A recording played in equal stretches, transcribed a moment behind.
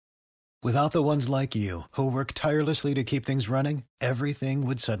Without the ones like you, who work tirelessly to keep things running, everything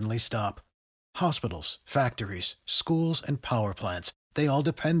would suddenly stop. Hospitals, factories, schools, and power plants, they all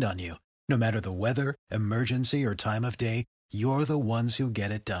depend on you. No matter the weather, emergency, or time of day, you're the ones who get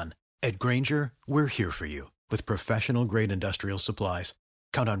it done. At Grainger, we're here for you with professional-grade industrial supplies.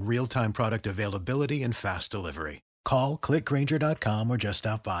 Count on real-time product availability and fast delivery. Call, clickgrainger.com, or just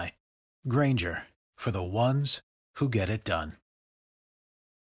stop by. Grainger, for the ones who get it done.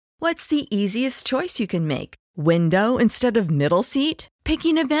 What's the easiest choice you can make? Window instead of middle seat?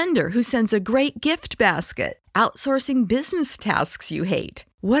 Picking a vendor who sends a great gift basket? Outsourcing business tasks you hate?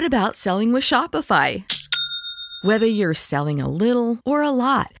 What about selling with Shopify? Whether you're selling a little or a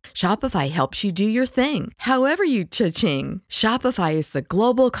lot, Shopify helps you do your thing, however you cha-ching. Shopify is the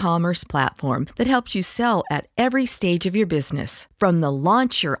global commerce platform that helps you sell at every stage of your business. From the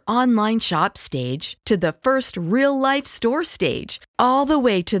launch your online shop stage to the first real-life store stage, all the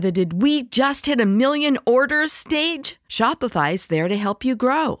way to the did we just hit 1 million orders stage. Shopify's there to help you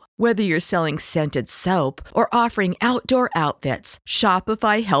grow. Whether you're selling scented soap or offering outdoor outfits,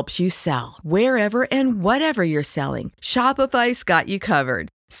 Shopify helps you sell. Wherever and whatever you're selling, Shopify's got you covered.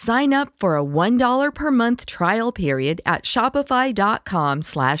 Sign up for a $1 per month trial period at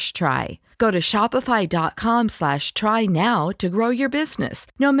shopify.com/try. Go to shopify.com/try now to grow your business,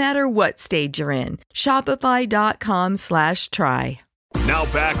 no matter what stage you're in. Shopify.com/try. Now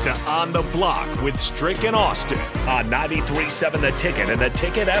back to On the Block with Strick and Austin on 93.7 The Ticket and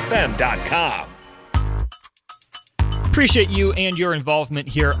theticketfm.com. Appreciate you and your involvement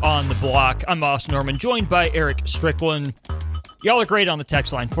here on The Block. I'm Austin Norman, joined by Eric Strickland. Y'all are great on the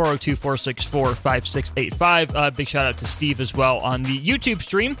text line, 402-464-5685. Big shout out to Steve as well on the YouTube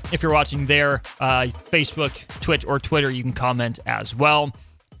stream. If you're watching there, Facebook, Twitch, or Twitter, you can comment as well.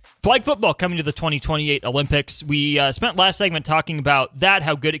 Flag football coming to the 2028 Olympics. We spent last segment talking about that,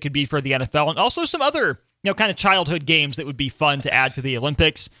 how good it could be for the NFL, and also some other, kind of childhood games that would be fun to add to the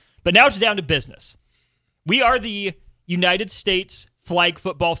Olympics. But now it's down to business. We are the United States Flag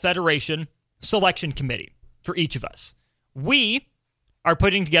Football Federation Selection Committee for each of us. We are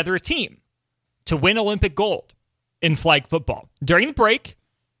putting together a team to win Olympic gold in flag football. During the break,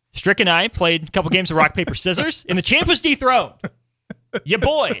 Strick and I played a couple games of rock, paper, scissors, and the champ was dethroned. Your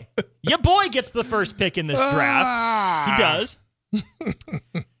boy gets the first pick in this draft. He does.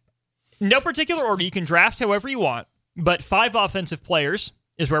 No particular order. You can draft however you want, but 5 offensive players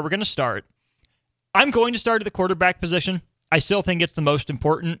is where we're going to start. I'm going to start at the quarterback position. I still think it's the most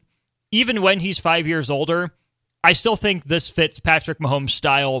important. Even when he's 5 years older, I still think this fits Patrick Mahomes'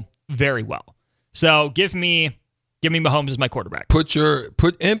 style very well. So give me Mahomes as my quarterback. Put yours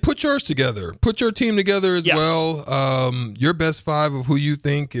together. Put your team together as well. Your best 5 of who you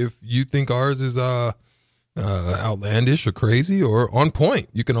think, if you think ours is outlandish or crazy or on point.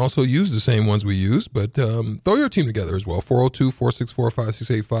 You can also use the same ones we use, but throw your team together as well.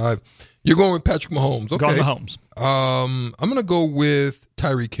 402-464-5685. You're going with Patrick Mahomes. Okay. Going Mahomes. I'm going to go with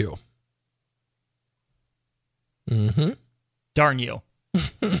Tyreek Hill. Mm-hmm. Darn you.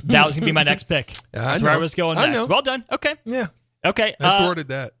 That was going to be my next pick. That's where I was going next. Well done. Okay. Yeah. Okay. I thwarted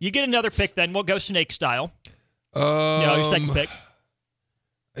that. You get another pick then. We'll go snake style. Your second pick.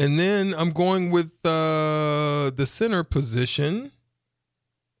 And then I'm going with the center position,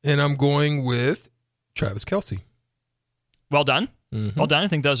 and I'm going with Travis Kelce. Well done. Mm-hmm. Well done. I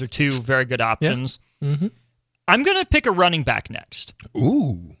think those are 2 very good options. Yeah. Mm-hmm. I'm going to pick a running back next.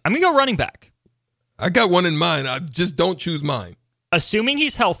 Ooh. I'm going to go running back. I got one in mind. I just don't choose mine. Assuming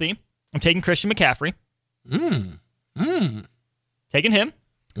he's healthy, I'm taking Christian McCaffrey. Taking him.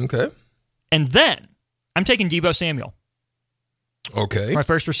 Okay. And then I'm taking Deebo Samuel. Okay. My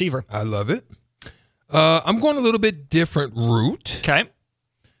first receiver. I love it. I'm going a little bit different route. Okay.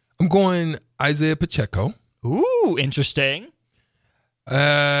 I'm going Isaiah Pacheco. Ooh, interesting.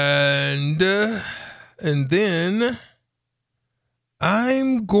 And then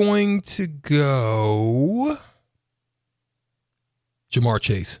I'm going to go Jamar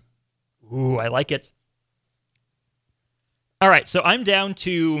Chase. Ooh, I like it. All right, so I'm down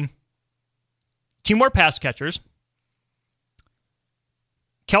to 2 more pass catchers.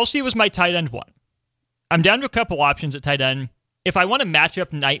 Kelce was my tight end 1. I'm down to a couple options at tight end. If I want a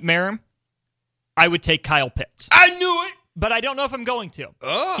matchup nightmare, I would take Kyle Pitts. I knew it! But I don't know if I'm going to.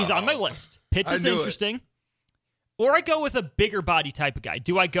 Oh, he's on my list. Pitts is interesting. It. Or I go with a bigger body type of guy.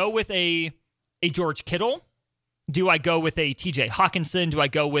 Do I go with a George Kittle? Do I go with a TJ Hawkinson? Do I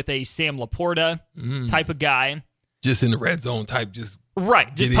go with a Sam Laporta type of guy? Just in the red zone type, just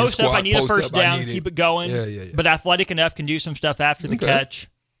right. Just post up. I need a first down. Keep it going. Yeah. But athletic enough, can do some stuff after the catch.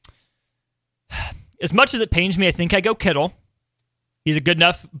 As much as it pains me, I think I go Kittle. He's a good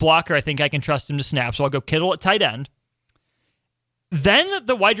enough blocker. I think I can trust him to snap. So I'll go Kittle at tight end. Then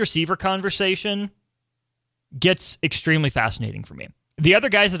the wide receiver conversation gets extremely fascinating for me. The other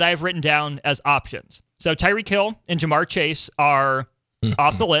guys that I have written down as options. So Tyreek Hill and Jamar Chase are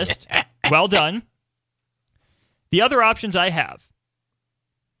off the list. Well done. The other options I have,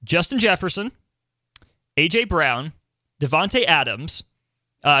 Justin Jefferson, A.J. Brown, Devontae Adams,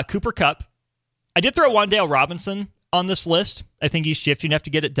 Cooper Kupp. I did throw Wan'Dale Robinson on this list. I think he's shifty enough to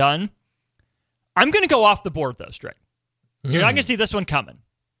get it done. I'm going to go off the board, though, Strick. You're not going to see this one coming.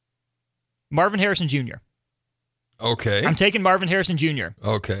 Marvin Harrison Jr. Okay. I'm taking Marvin Harrison Jr.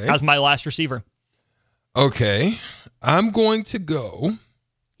 Okay. as my last receiver. Okay. I'm going to go.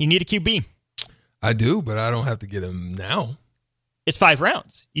 You need a QB. I do, but I don't have to get him now. It's 5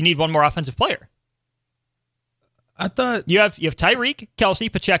 rounds. You need one more offensive player. I thought You have Tyreek, Kelsey,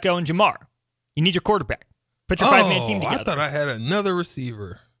 Pacheco, and Jamar. You need your quarterback. Put your 5-man team together. I thought I had another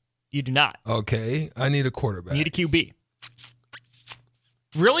receiver. You do not. Okay. I need a quarterback. You need a QB.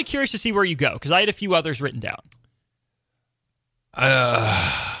 Really curious to see where you go, because I had a few others written down.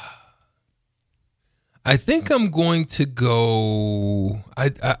 I think I'm going to go.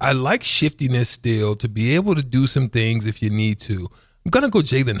 I like shiftiness still to be able to do some things if you need to. I'm going to go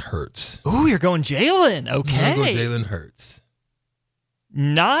Jalen Hurts. Ooh, you're going Jalen. Okay. I'm going to go Jalen Hurts.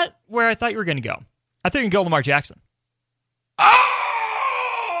 Not where I thought you were going to go. I thought you were going to go Lamar Jackson. Oh!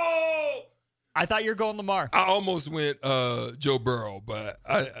 I thought you were going Lamar. I almost went Joe Burrow, but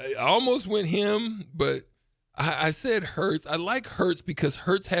I almost went him, but I said Hurts. I like Hurts because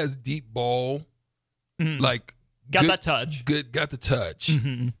Hurts has deep ball. Like got that touch. Got the touch.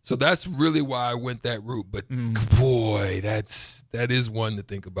 Mm-hmm. So that's really why I went that route. But boy, that is one to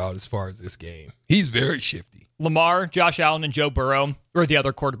think about as far as this game. He's very shifty. Lamar, Josh Allen, and Joe Burrow were the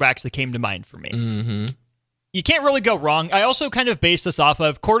other quarterbacks that came to mind for me. Mm-hmm. You can't really go wrong. I also kind of base this off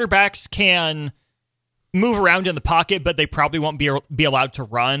of quarterbacks can move around in the pocket, but they probably won't be allowed to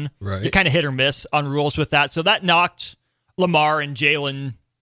run. Right. You kind of hit or miss on rules with that. So that knocked Lamar and Jalen.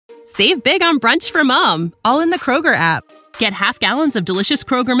 Save big on brunch for mom, all in the Kroger app. Get half gallons of delicious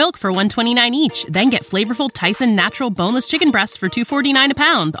Kroger milk for $1.29 each. Then get flavorful Tyson natural boneless chicken breasts for $2.49 a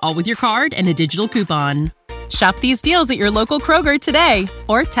pound, all with your card and a digital coupon. Shop these deals at your local Kroger today,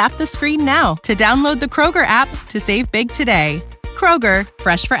 or tap the screen now to download the Kroger app to save big today. Kroger,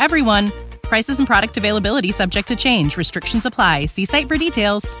 fresh for everyone. Prices and product availability subject to change. Restrictions apply. See site for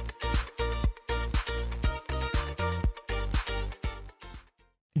details.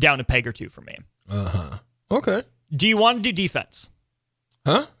 Down a peg or two for me. Okay. Do you want to do defense?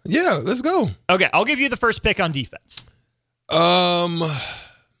 Huh? Yeah, let's go. Okay, I'll give you the first pick on defense.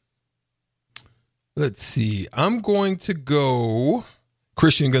 Let's see. I'm going to go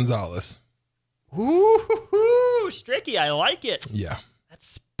Christian Gonzalez. Ooh, Stricky, I like it. Yeah.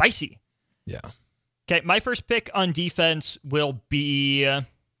 That's spicy. Yeah. Okay, my first pick on defense will be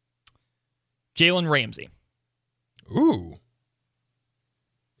Jalen Ramsey. Ooh.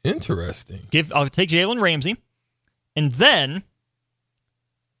 Interesting. I'll take Jalen Ramsey, and then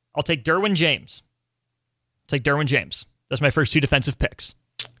I'll take Derwin James. That's my first 2 defensive picks.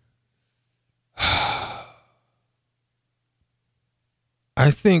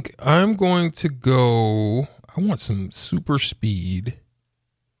 I think I'm going to go. I want some super speed.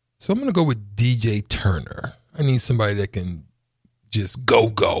 So I'm going to go with DJ Turner. I need somebody that can just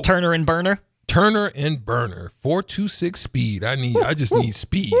go. Turner and Burner? Turner and Burner. 4.26 speed. I just need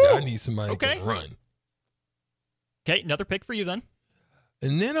speed. I need somebody that can run. Okay, another pick for you then.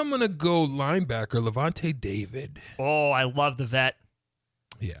 And then I'm going to go linebacker, Levante David. Oh, I love the vet.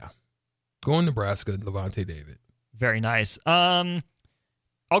 Yeah. Going Nebraska, Levante David. Very nice. I'll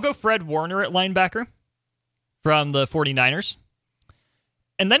go Fred Warner at linebacker from the 49ers.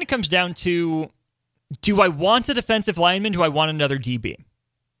 And then it comes down to, do I want a defensive lineman? Do I want another DB?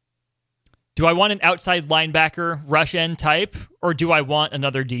 Do I want an outside linebacker, rush end type, or do I want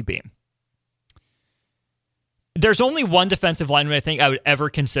another DB? There's only one defensive lineman I think I would ever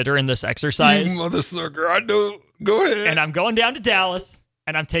consider in this exercise. Mother sucker, I know. Go ahead. And I'm going down to Dallas,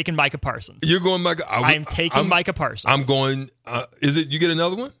 and I'm taking Micah Parsons. You're going Micah? I'm taking Micah Parsons. I'm going, is it, you get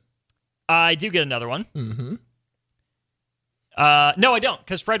another one? I do get another one. Mm-hmm. No, I don't,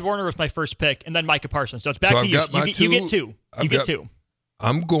 because Fred Warner was my first pick, and then Micah Parsons. So it's back to you. You get two. You get two.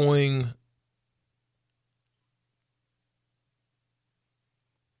 I'm going...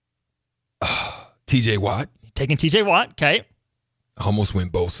 TJ Watt. Taking TJ Watt, okay. I almost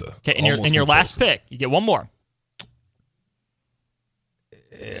went Bosa. Okay, and your last pick, you get one more.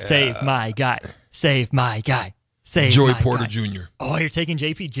 Yeah. Save my guy. Save my guy. Save Joey my Porter guy. Jr. Oh, you're taking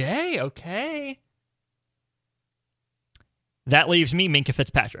JPJ? Okay. That leaves me Minkah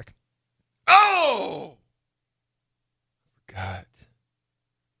Fitzpatrick. Oh! God.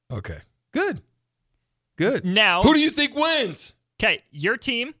 Okay. Good. Now, who do you think wins? Okay, your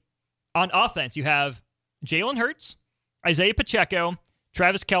team on offense, you have Jalen Hurts, Isaiah Pacheco,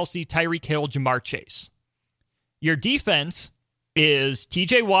 Travis Kelce, Tyreek Hill, Jamar Chase. Your defense is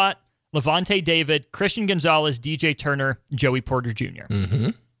TJ Watt, Levante David, Christian Gonzalez, DJ Turner, Joey Porter Jr. Mm-hmm.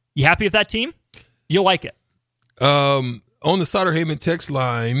 You happy with that team? You'll like it. On the Sutter Heyman text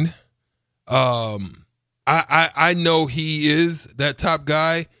line, I know he is that top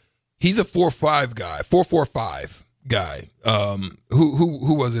guy. He's a 4-5 guy, 4-4-5 guy.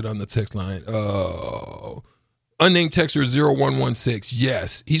 Who was it on the text line? Unnamed texter 0116.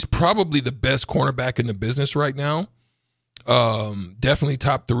 Yes, he's probably the best cornerback in the business right now. Definitely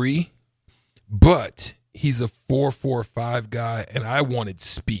top 3, but he's a 4-4-5 guy, and I wanted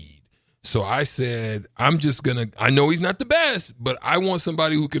speed. So I said, I know he's not the best, but I want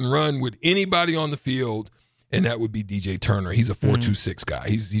somebody who can run with anybody on the field, and that would be DJ Turner. He's a 4.26 guy.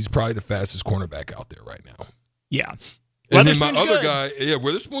 He's probably the fastest cornerback out there right now. Yeah. And then my other guy,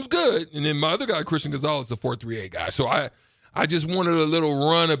 Witherspoon's good. And then my other guy, Christian Gonzalez, is a 4.38 guy. So I just wanted a little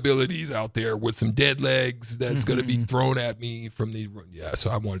run abilities out there with some dead legs that's going to be thrown at me from the – so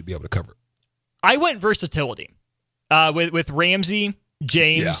I wanted to be able to cover it. I went versatility with Ramsey,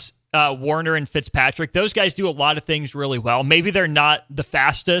 James, Warner, and Fitzpatrick. Those guys do a lot of things really well. Maybe they're not the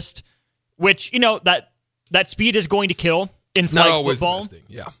fastest, which, that speed is going to kill in flag football.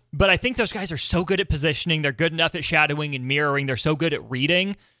 Yeah. But I think those guys are so good at positioning. They're good enough at shadowing and mirroring. They're so good at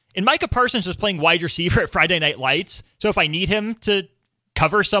reading. And Micah Parsons was playing wide receiver at Friday Night Lights. So if I need him to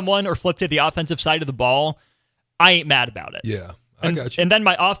cover someone or flip to the offensive side of the ball, I ain't mad about it. Yeah, I got you. And then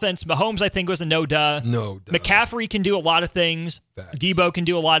my offense, Mahomes, I think, was a no-duh. No-duh. McCaffrey can do a lot of things. Facts. Debo can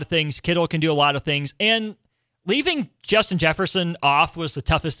do a lot of things. Kittle can do a lot of things. And leaving Justin Jefferson off was the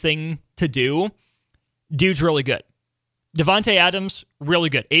toughest thing to do. Dude's really good. Devontae Adams, really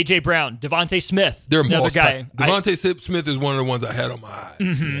good. A.J. Brown, Devontae Smith, they're another guy. Devontae Smith is one of the ones I had on my eye.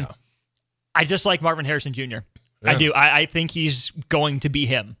 Mm-hmm. Yeah. I just like Marvin Harrison Jr. Yeah. I do. I think he's going to be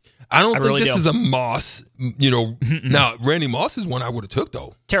him. I don't think this is a Moss. Now Randy Moss is one I would have took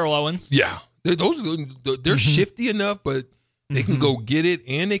though. Terrell Owens. Yeah, they're shifty enough, but they can go get it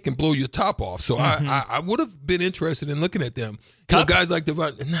and they can blow your top off. So I would have been interested in looking at them. Guys like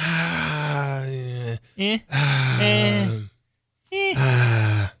Devontae. I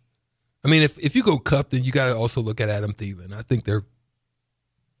mean, if you go Cup, then you got to also look at Adam Thielen. I think they're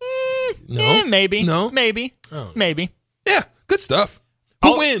maybe. Oh. Maybe. Yeah, good stuff.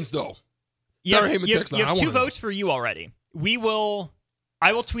 Who wins though? You have 2 votes for you already. I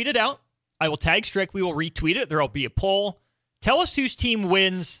will tweet it out. I will tag Strick. We will retweet it. There will be a poll. Tell us whose team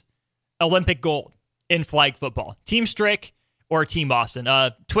wins Olympic gold in flag football. Team Strick or Team Austin.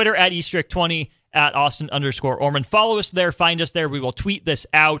 Twitter at eStrick20, at Austin_Orman. Follow us there. Find us there. We will tweet this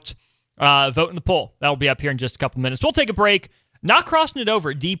out. Vote in the poll. That will be up here in just a couple minutes. We'll take a break. Not crossing it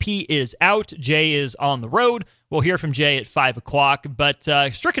over. DP is out. Jay is on the road. We'll hear from Jay at 5 o'clock. But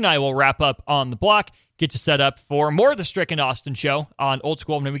Strick and I will wrap up on the block. Get you set up for more of the Strick and Austin show on Old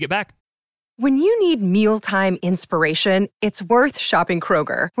School when we get back. When you need mealtime inspiration, it's worth shopping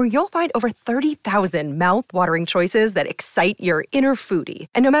Kroger, where you'll find over 30,000 mouth-watering choices that excite your inner foodie.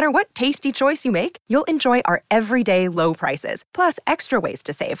 And no matter what tasty choice you make, you'll enjoy our everyday low prices, plus extra ways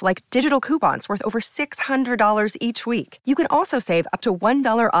to save, like digital coupons worth over $600 each week. You can also save up to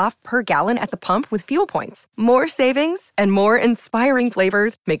 $1 off per gallon at the pump with fuel points. More savings and more inspiring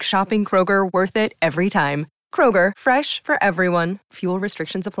flavors make shopping Kroger worth it every time. Kroger, fresh for everyone. Fuel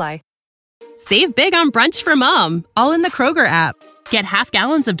restrictions apply. Save big on brunch for mom, all in the Kroger app. Get half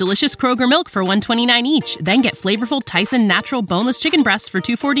gallons of delicious Kroger milk for $1.29 each. Then get flavorful Tyson natural boneless chicken breasts for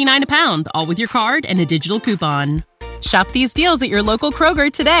 $2.49 a pound, all with your card and a digital coupon. Shop these deals at your local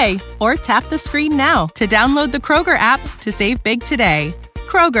Kroger today, or tap the screen now to download the Kroger app to save big today.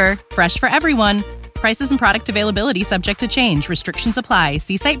 Kroger, fresh for everyone. Prices and product availability subject to change. Restrictions apply.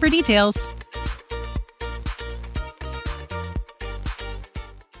 See site for details.